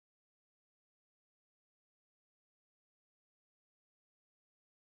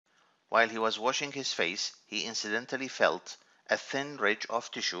While he was washing his face, he incidentally felt a thin ridge of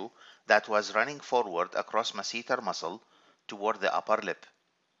tissue that was running forward across masseter muscle toward the upper lip.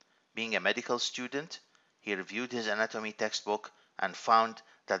 Being a medical student, he reviewed his anatomy textbook and found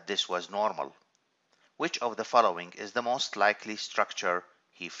that this was normal. Which of the following is the most likely structure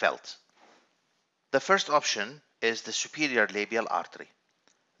he felt? The first option is the superior labial artery.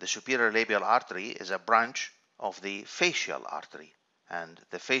 The superior labial artery is a branch of the facial artery, and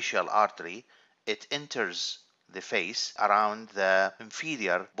the facial artery, it enters the face around the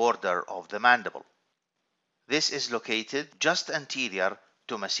inferior border of the mandible. This is located just anterior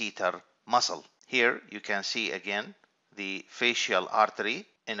to masseter muscle. Here you can see again the facial artery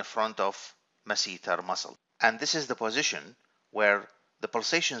in front of masseter muscle, and this is the position where the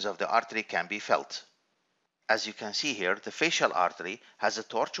pulsations of the artery can be felt. As you can see here, the facial artery has a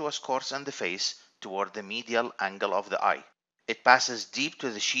tortuous course in the face toward the medial angle of the eye. It passes deep to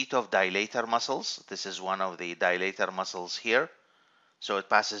the sheet of dilator muscles. This is one of the dilator muscles here. So it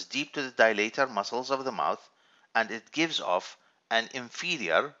passes deep to the dilator muscles of the mouth, and it gives off an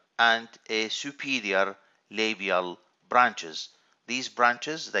inferior and a superior labial branches. These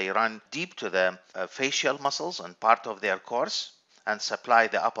branches, they run deep to the facial muscles and part of their course and supply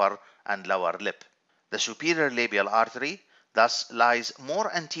the upper and lower lip. The superior labial artery thus lies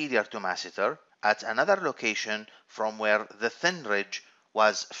more anterior to masseter at another location from where the thin ridge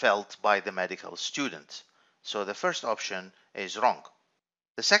was felt by the medical student. So the first option is wrong.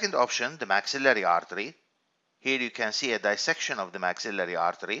 The second option, the maxillary artery. Here you can see a dissection of the maxillary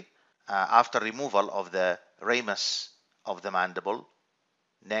artery after removal of the ramus of the mandible,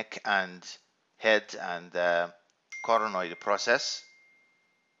 neck and head and the coronoid process.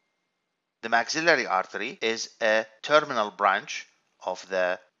 The maxillary artery is a terminal branch of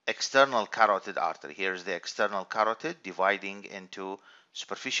the external carotid artery. Here is the external carotid dividing into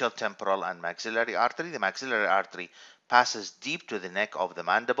superficial temporal and maxillary artery. The maxillary artery passes deep to the neck of the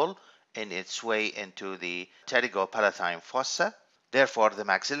mandible in its way into the pterygopalatine fossa. Therefore, the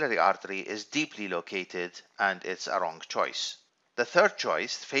maxillary artery is deeply located and it's a wrong choice. The third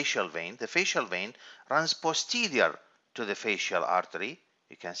choice, facial vein. The facial vein runs posterior to the facial artery.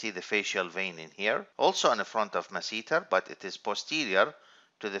 You can see the facial vein in here, also in the front of masseter, but it is posterior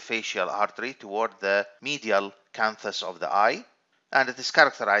to the facial artery toward the medial canthus of the eye, and it is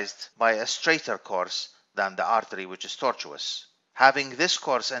characterized by a straighter course than the artery, which is tortuous. Having this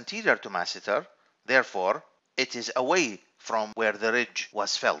course anterior to masseter, therefore, it is away from where the ridge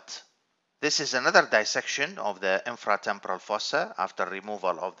was felt. This is another dissection of the infratemporal fossa after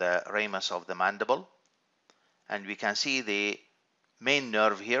removal of the ramus of the mandible, and we can see the main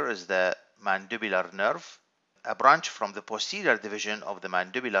nerve here is the mandibular nerve. A branch from the posterior division of the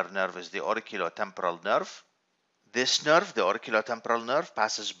mandibular nerve is the auriculotemporal nerve. This nerve, the auriculotemporal nerve,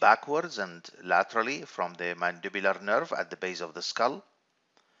 passes backwards and laterally from the mandibular nerve at the base of the skull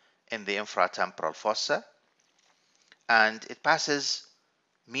in the infratemporal fossa, and it passes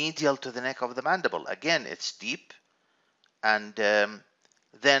medial to the neck of the mandible. Again, it's deep, and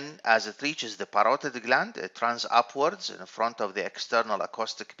then as it reaches the parotid gland, it runs upwards in front of the external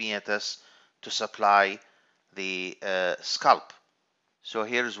acoustic meatus to supply the scalp. So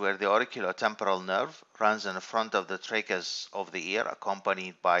here's where the auriculotemporal nerve runs in front of the trachea of the ear,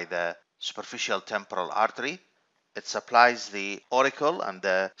 accompanied by the superficial temporal artery. It supplies the auricle and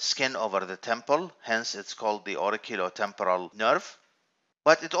the skin over the temple, hence it's called the auriculotemporal nerve.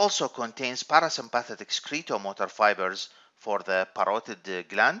 But it also contains parasympathetic scletomotor fibers for the parotid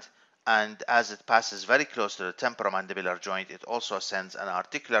gland, and as it passes very close to the temporomandibular joint, it also sends an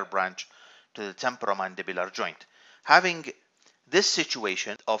articular branch to the temporomandibular joint. Having this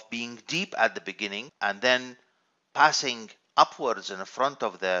situation of being deep at the beginning and then passing upwards in the front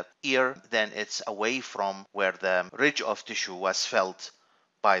of the ear, then it's away from where the ridge of tissue was felt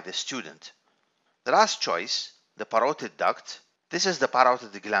by the student. The last choice, the parotid duct. This is the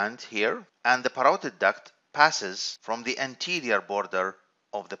parotid gland here, and the parotid duct passes from the anterior border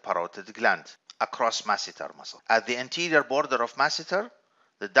of the parotid gland across masseter muscle. At the anterior border of masseter,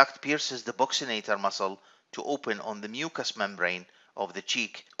 the duct pierces the buccinator muscle to open on the mucous membrane of the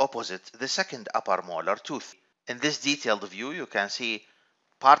cheek opposite the second upper molar tooth. In this detailed view, you can see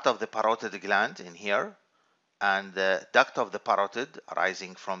part of the parotid gland in here and the duct of the parotid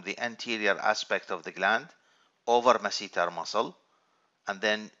arising from the anterior aspect of the gland over masseter muscle, and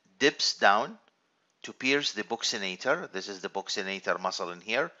then dips down to pierce the buccinator. This is the buccinator muscle in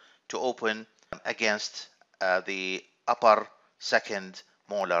here, to open against the upper second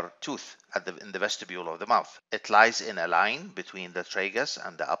molar tooth in the vestibule of the mouth. It lies in a line between the tragus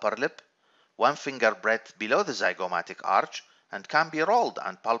and the upper lip, 1 finger breadth below the zygomatic arch and can be rolled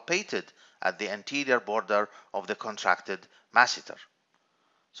and palpated at the anterior border of the contracted masseter.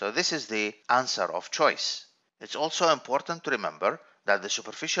 So this is the answer of choice. It's also important to remember that the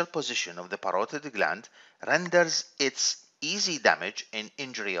superficial position of the parotid gland renders its easy damage in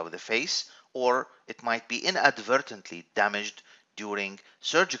injury of the face, or it might be inadvertently damaged during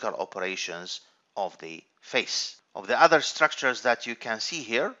surgical operations of the face. Of the other structures that you can see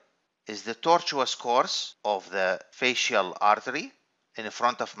here is the tortuous course of the facial artery in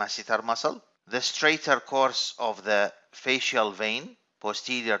front of masseter muscle, the straighter course of the facial vein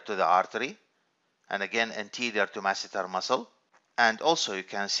posterior to the artery, and again anterior to masseter muscle. And also you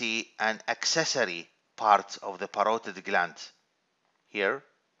can see an accessory part of the parotid gland. Here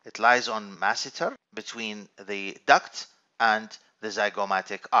it lies on masseter between the duct and the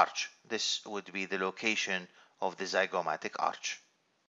zygomatic arch. This would be the location of the zygomatic arch.